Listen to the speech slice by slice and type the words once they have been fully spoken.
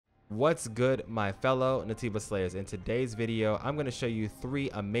What's good, my fellow Natiba Slayers? In today's video, I'm going to show you 3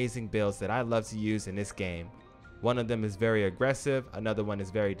 amazing builds that I love to use in this game. One of them is very aggressive, another one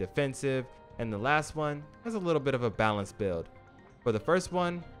is very defensive, and the last one is a little bit of a balanced build. For the first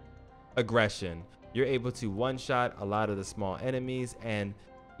one, aggression. You're able to one-shot a lot of the small enemies, and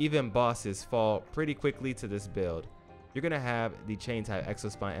even bosses fall pretty quickly to this build. You're going to have the chain type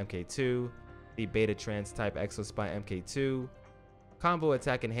Exospine MK2, the beta trans type Exospine MK2, combo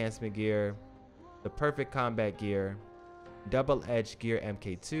attack enhancement gear, the perfect combat gear, double edge gear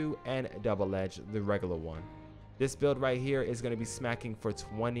MK2, and double edge the regular one. This build right here is going to be smacking for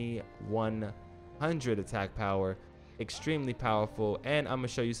 2100 attack power, extremely powerful, and I'm going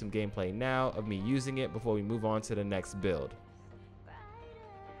to show you some gameplay now of me using it before we move on to the next build.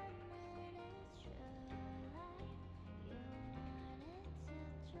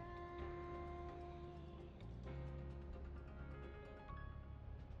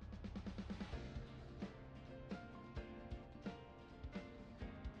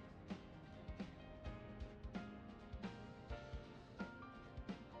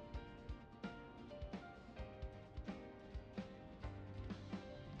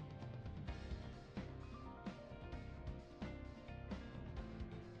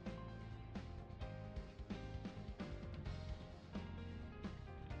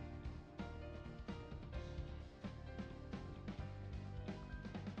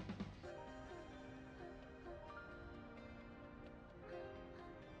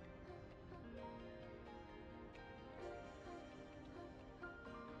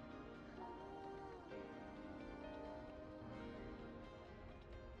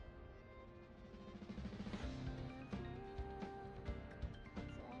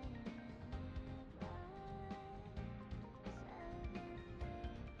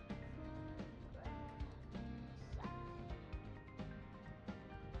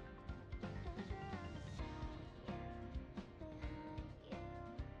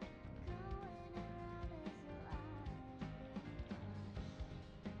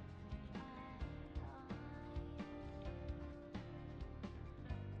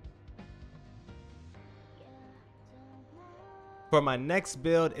 For my next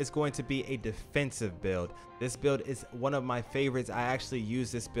build is going to be a defensive build. This build is one of my favorites. I actually use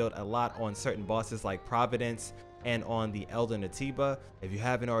this build a lot on certain bosses like Providence and on the Elder Natiba. If you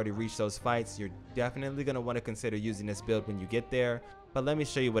haven't already reached those fights, you're definitely going to want to consider using this build when you get there. But let me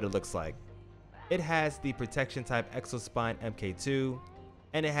show you what it looks like. It has the protection type Exospine MK2,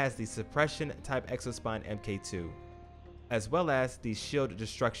 and it has the suppression type Exospine MK2, as well as the shield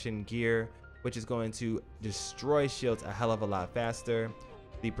destruction gear, which is going to destroy shields a hell of a lot faster,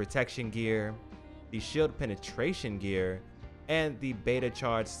 the protection gear, the shield penetration gear, and the beta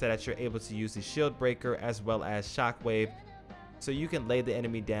charge so that you're able to use the shield breaker as well as shockwave so you can lay the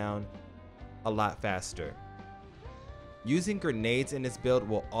enemy down a lot faster. Using grenades in this build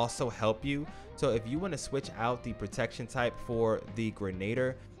will also help you, so if you want to switch out the protection type for the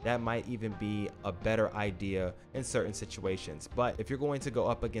grenader, that might even be a better idea in certain situations. But if you're going to go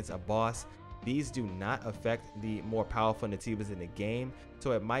up against a boss, these do not affect the more powerful Natibas in the game,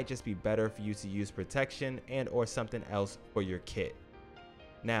 so it might just be better for you to use protection and or something else for your kit.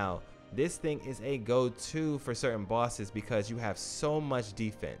 Now, this thing is a go-to for certain bosses because you have so much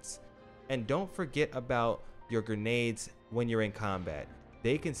defense. And don't forget about your grenades when you're in combat.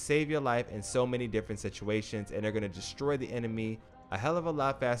 They can save your life in so many different situations, and they're going to destroy the enemy a hell of a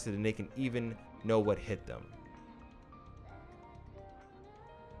lot faster than they can even know what hit them.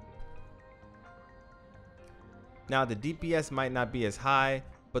 Now, the DPS might not be as high,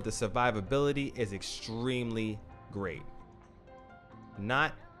 but the survivability is extremely great.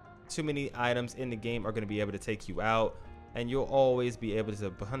 Not too many items in the game are going to be able to take you out, and you'll always be able to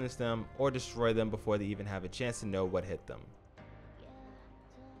punish them or destroy them before they even have a chance to know what hit them.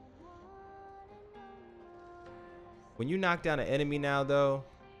 When you knock down an enemy now, though,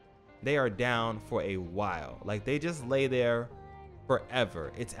 they are down for a while. Like, they just lay there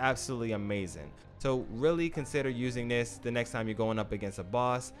forever. It's absolutely amazing. So really consider using this the next time you're going up against a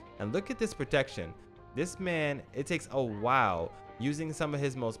boss. And look at this protection. This man, it takes a while using some of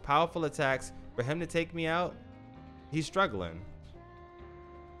his most powerful attacks for him to take me out. He's struggling.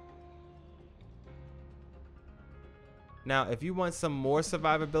 Now, if you want some more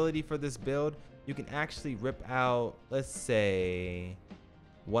survivability for this build, you can actually rip out, let's say,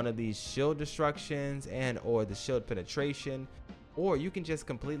 one of these shield destructions and or the shield penetration, or you can just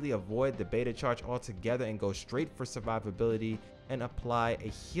completely avoid the beta charge altogether and go straight for survivability and apply a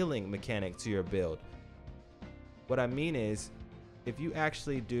healing mechanic to your build. What I mean is, if you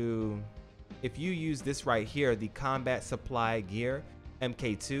use this right here, the combat supply gear,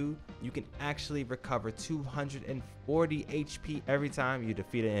 MK2, you can actually recover 240 HP every time you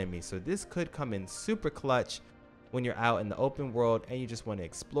defeat an enemy. So this could come in super clutch when you're out in the open world and you just want to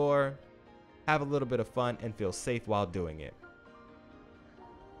explore, have a little bit of fun, and feel safe while doing it.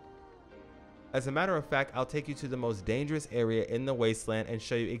 As a matter of fact, I'll take you to the most dangerous area in the wasteland and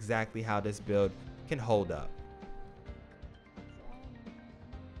show you exactly how this build can hold up.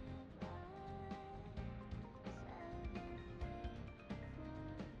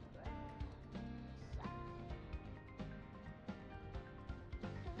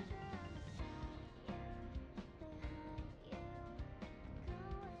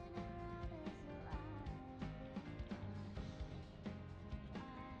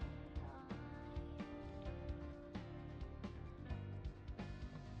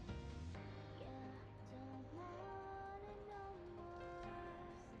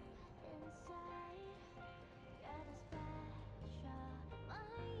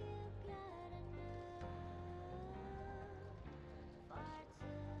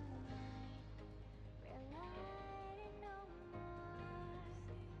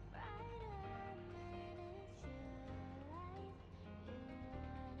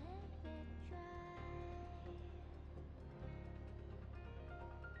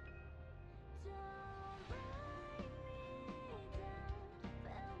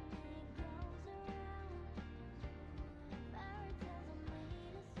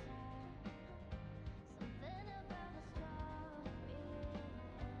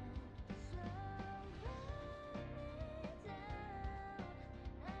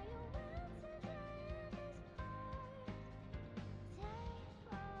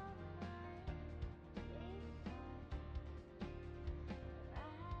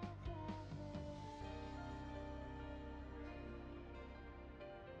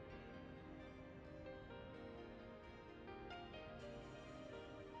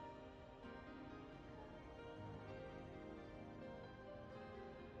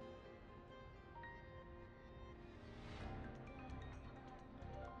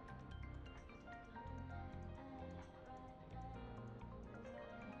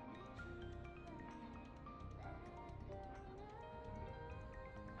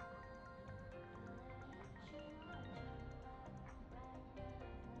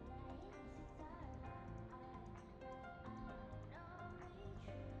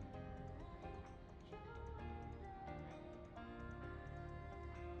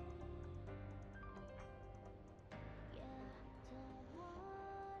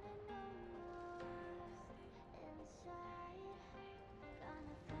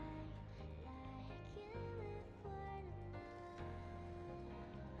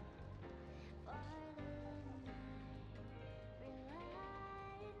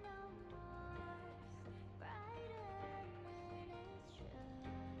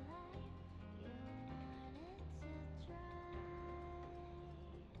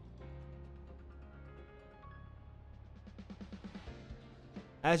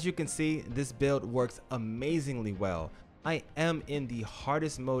 As you can see, this build works amazingly well. I am in the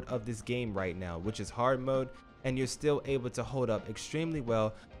hardest mode of this game right now, which is hard mode, and you're still able to hold up extremely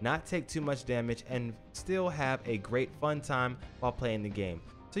well, not take too much damage, and still have a great fun time while playing the game.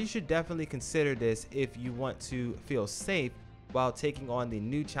 So you should definitely consider this if you want to feel safe while taking on the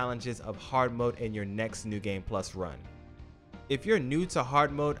new challenges of hard mode in your next New Game Plus run. If you're new to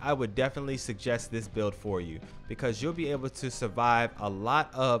hard mode, I would definitely suggest this build for you because you'll be able to survive a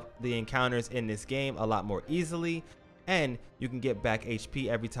lot of the encounters in this game a lot more easily, and you can get back HP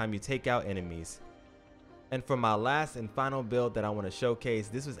every time you take out enemies. And for my last and final build that I want to showcase,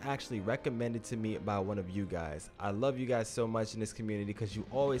 this was actually recommended to me by one of you guys. I love you guys so much in this community because you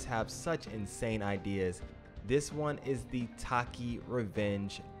always have such insane ideas. This one is the Taki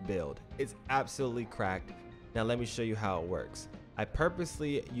Revenge build. It's absolutely cracked. Now let me show you how it works. I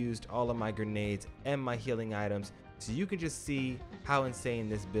purposely used all of my grenades and my healing items so you can just see how insane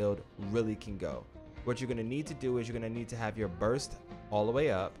this build really can go. What you're going to need to do is you're going to need to have your burst all the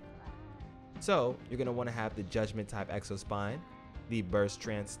way up. So you're going to want to have the Judgment type Exospine, the Burst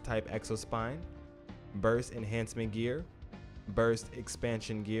Trance type Exospine, Burst Enhancement Gear, Burst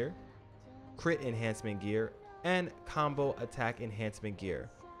Expansion Gear, Crit Enhancement Gear, and Combo Attack Enhancement Gear.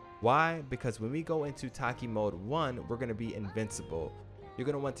 Why? Because when we go into Taki mode 1, we're going to be invincible. You're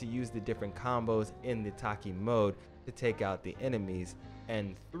going to want to use the different combos in the Taki mode to take out the enemies.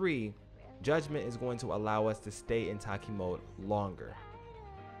 And 3, Judgment is going to allow us to stay in Taki mode longer.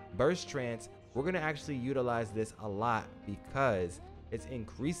 Burst Trance, we're going to actually utilize this a lot because it's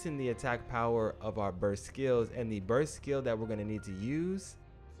increasing the attack power of our burst skills, and the burst skill that we're going to need to use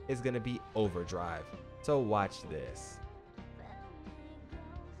is going to be Overdrive. So watch this.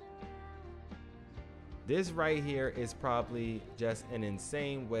 This right here is probably just an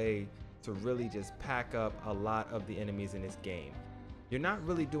insane way to really just pack up a lot of the enemies in this game. You're not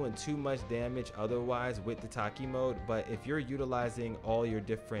really doing too much damage otherwise with the Taki mode, but if you're utilizing all your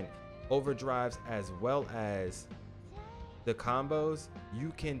different overdrives as well as the combos,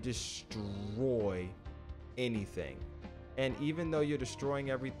 you can destroy anything. And even though you're destroying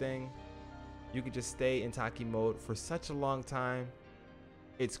everything, you can just stay in Taki mode for such a long time.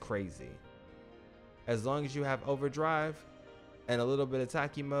 It's crazy. As long as you have overdrive and a little bit of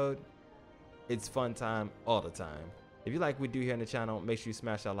Taki mode, it's fun time all the time. If you like what we do here on the channel, make sure you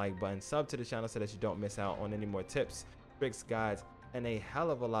smash that like button, sub to the channel so that you don't miss out on any more tips, tricks, guides, and a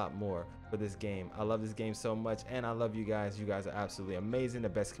hell of a lot more for this game. I love this game so much, and I love you guys. You guys are absolutely amazing, the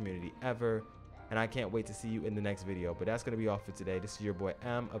best community ever, and I can't wait to see you in the next video. But that's going to be all for today. This is your boy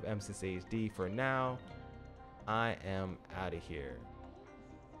M of M Sensei HD. For now, I am out of here.